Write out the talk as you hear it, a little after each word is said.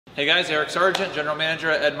Hey guys, Eric Sargent, General Manager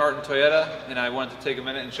at Ed Martin Toyota, and I wanted to take a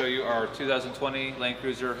minute and show you our 2020 Land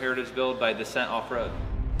Cruiser Heritage build by Dissent Offroad.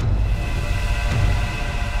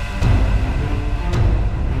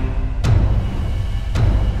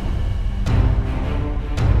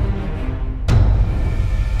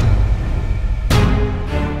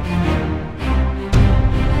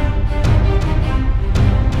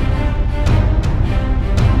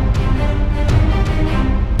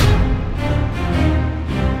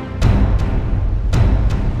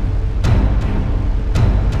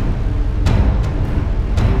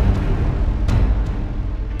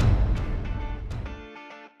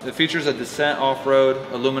 It features a Dissent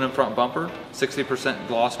Off-Road aluminum front bumper, 60%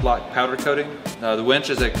 gloss block powder coating. The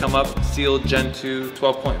winch is a Comeup Seal Gen2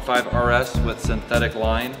 12.5 RS with synthetic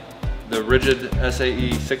line. The Rigid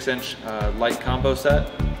SAE 6-inch light combo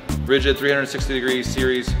set. Rigid 360-degree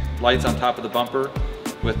series lights on top of the bumper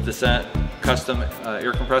with Dissent Custom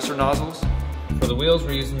air compressor nozzles. For the wheels,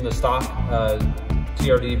 we're using the stock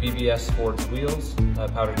TRD BBS forged wheels,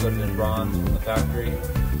 powder coated in bronze from the factory.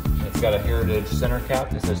 It's got a Heritage center cap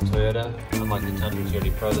that says Toyota, unlike the Tundra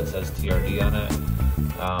TRD Pro that says TRD on it.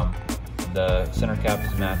 The center cap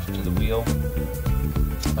is matched to the wheel.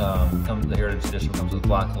 The Heritage Edition comes with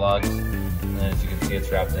black lugs, and as you can see, it's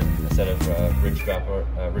wrapped in a set of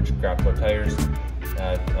Ridgegrappler tires,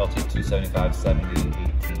 LT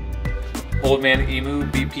 275/70/18. Old Man Emu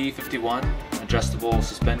BP51 adjustable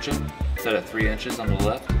suspension, set at 3 inches on the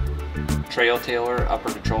left. Trail Tailor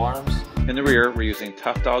upper control arms. In the rear, we're using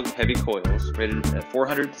Tough Dog heavy coils rated at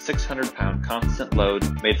 400 to 600 pound constant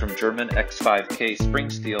load, made from German X5K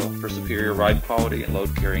spring steel for superior ride quality and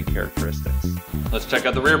load carrying characteristics. Let's check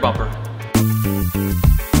out the rear bumper.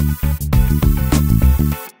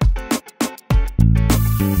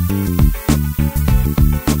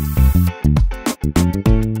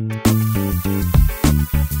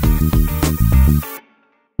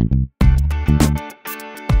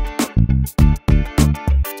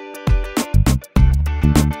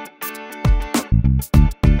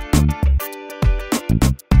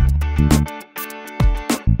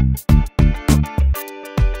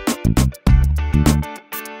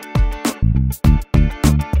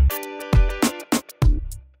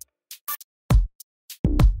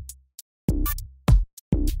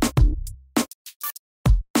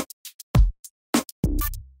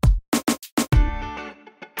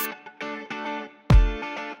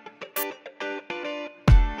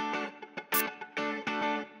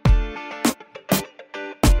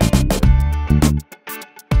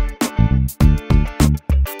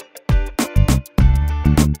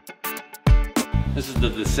 This is the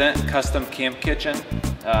Dissent Custom Camp Kitchen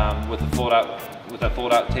with a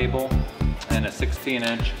fold-out table and a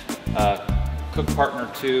 16-inch Cook Partner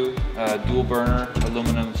 2 dual burner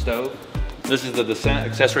aluminum stove. This is the Dissent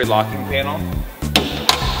accessory locking panel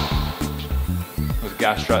with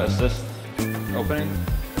gas strut assist opening,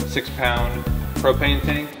 6-pound propane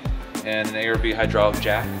tank, and an ARB hydraulic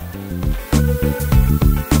jack.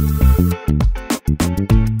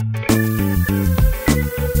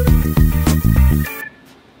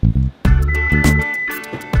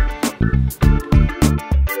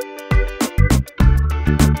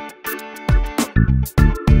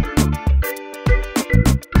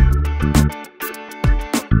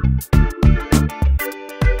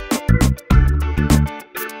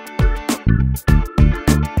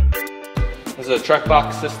 This is a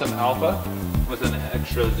TrekboxX System Alpha with an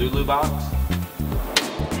extra Zulu box.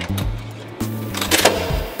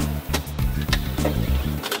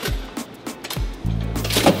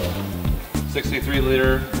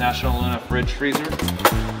 $63-liter National Luna fridge freezer.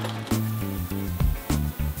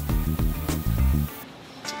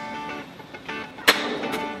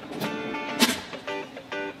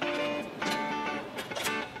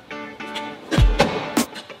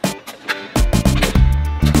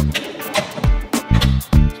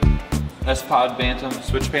 SPOD Bantam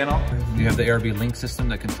switch panel. You have the ARB LINX system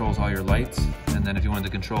that controls all your lights, and then if you wanted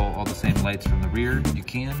to control all the same lights from the rear, you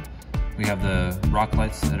can. We have the rock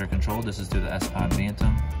lights that are controlled. This is through the SPOD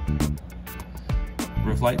Bantam.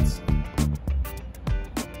 Roof lights.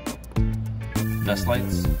 Dust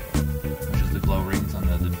lights, which is the glow rings on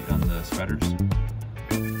the spreaders.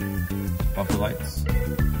 Bumper lights.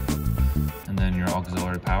 And then your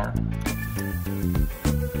auxiliary power,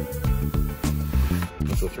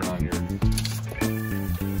 which will turn on your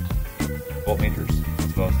voltmeters,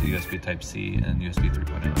 as well as the USB Type-C and USB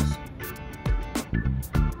 3.0s.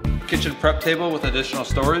 Kitchen prep table with additional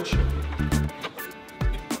storage.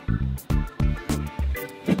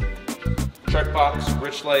 Trekbox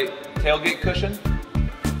Richlight tailgate cushion.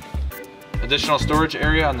 Additional storage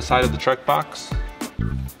area on the side of the Trekbox.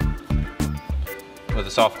 with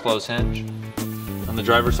a soft close hinge. On the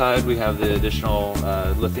driver's side, we have the additional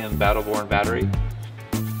lithium battle-borne battery.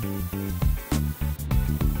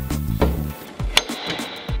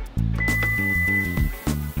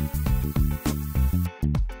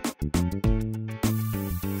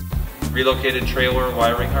 Relocated trailer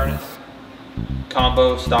wiring harness.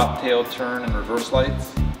 Combo stop, tail, turn, and reverse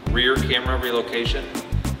lights. Rear camera relocation.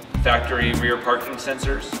 Factory rear parking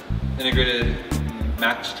sensors. Integrated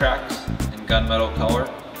Maxtraxx in gunmetal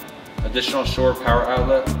color. Additional shore power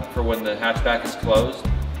outlet for when the hatchback is closed.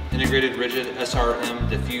 Integrated rigid SRM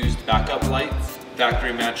diffused backup lights.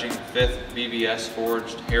 Factory matching 5th BBS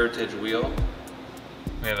forged heritage wheel.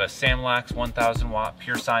 We have a Samlax 1000 watt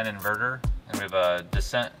pure sine inverter. And we have a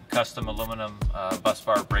Dissent custom aluminum bus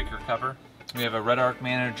bar breaker cover. We have a Red Arc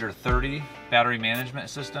Manager 30 battery management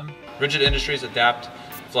system. Rigid Industries Adapt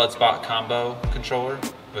flood spot combo controller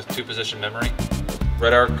with 2-position memory.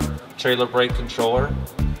 Red Arc trailer brake controller.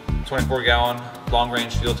 24-gallon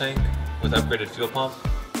long-range fuel tank with upgraded fuel pump.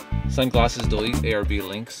 Sunglasses Delete ARB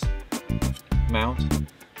LINX mount.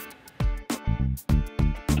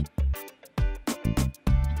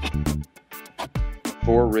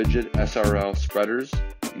 Four rigid SRL spreaders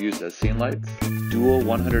used as scene lights. Dual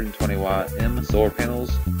 120 watt M solar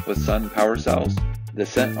panels with sun power cells.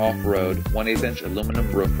 Dissent Offroad 1/8"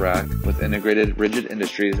 aluminum roof rack with integrated Rigid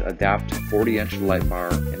Industries Adapt 40-inch light bar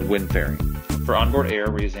and wind fairing. For onboard air,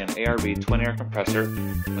 we're using an ARB twin air compressor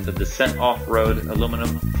with a Dissent Offroad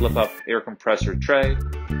aluminum flip-up air compressor tray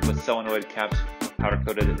with solenoid caps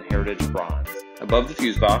powder-coated in heritage bronze. Above the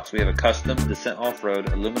fuse box, we have a custom Dissent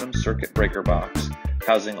Offroad aluminum circuit breaker box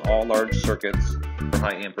housing all large circuits for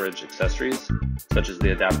high amperage accessories such as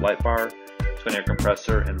the Adapt light bar, twin air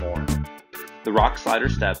compressor, and more. The rock slider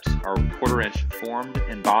steps are 1/4" formed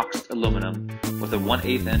and boxed aluminum with a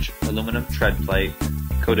 1/8" aluminum tread plate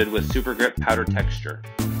coated with super grip powder texture.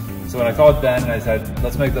 So when I called Ben and I said,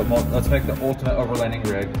 let's make the ultimate overlanding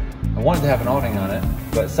rig, I wanted to have an awning on it,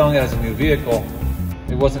 but selling it as a new vehicle,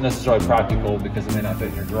 it wasn't necessarily practical because it may not fit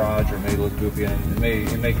in your garage or it may look goofy and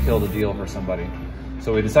it may kill the deal for somebody.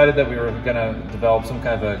 So we decided that we were going to develop some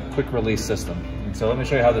kind of a quick release system. And so let me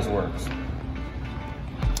show you how this works.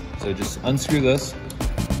 So just unscrew this.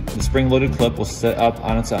 The spring-loaded clip will sit up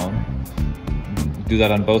on its own. Do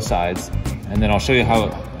that on both sides. And then I'll show you how,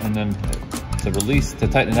 and then to release, to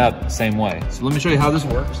tighten it up, same way. So let me show you how this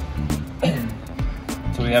works.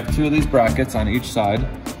 So we have 2 of these brackets on each side.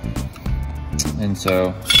 And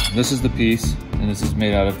so this is the piece, and this is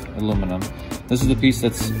made out of aluminum. This is the piece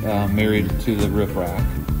that's married to the roof rack.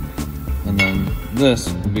 And then this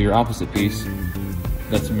would be your opposite piece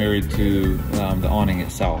that's married to the awning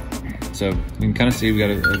itself. So you can kind of see we got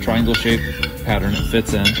a triangle shaped pattern. It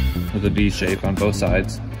fits in with a V shape on both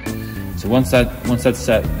sides. So once that's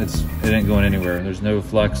set, it ain't going anywhere. There's no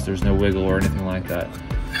flex, there's no wiggle or anything like that.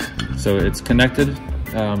 So it's connected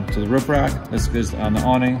to the roof rack. This goes on the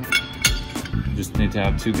awning. You just need to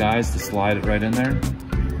have 2 guys to slide it right in there,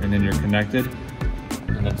 and then you're connected.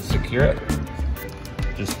 And then to secure it,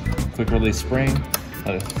 just quick release spring,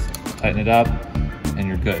 let it tighten it up, and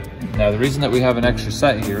you're good. Now the reason that we have an extra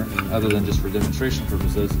set here, other than just for demonstration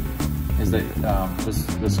purposes, is that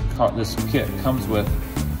this kit comes with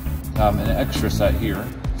an extra set here,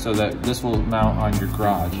 so that this will mount on your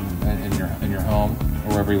garage and in your home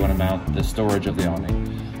or wherever you want to mount the storage of the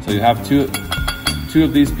awning. So you have two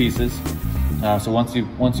of these pieces. So once you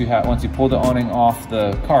pull the awning off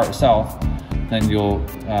the car itself, then you'll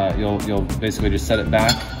basically just set it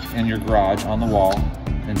back in your garage on the wall,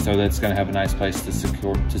 and so that's going to have a nice place to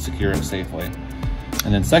secure it safely.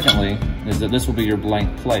 And then secondly is that this will be your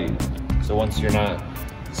blank plate. So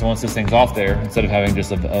once this thing's off there, instead of having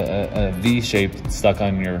just a V shape stuck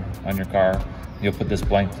on your car, you'll put this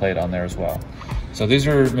blank plate on there as well. So these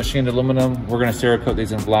are machined aluminum. We're going to Cerakote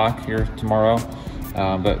these in black here tomorrow,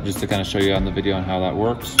 but just to kind of show you on the video on how that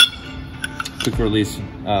works. Quick release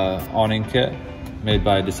awning kit made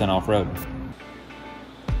by Dissent Offroad.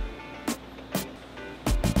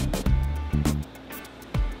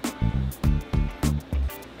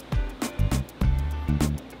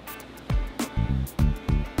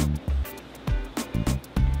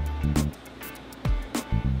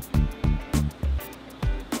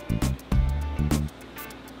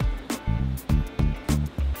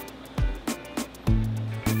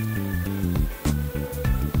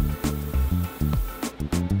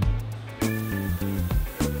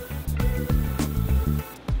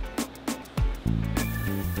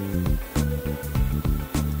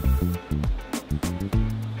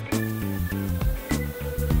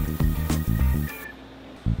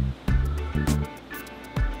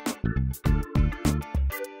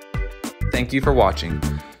 Thank you for watching.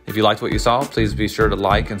 If you liked what you saw, please be sure to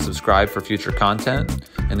like and subscribe for future content.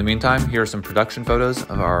 In the meantime, here are some production photos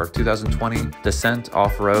of our 2020 Dissent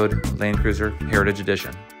Off-Road Land Cruiser Heritage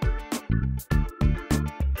Edition.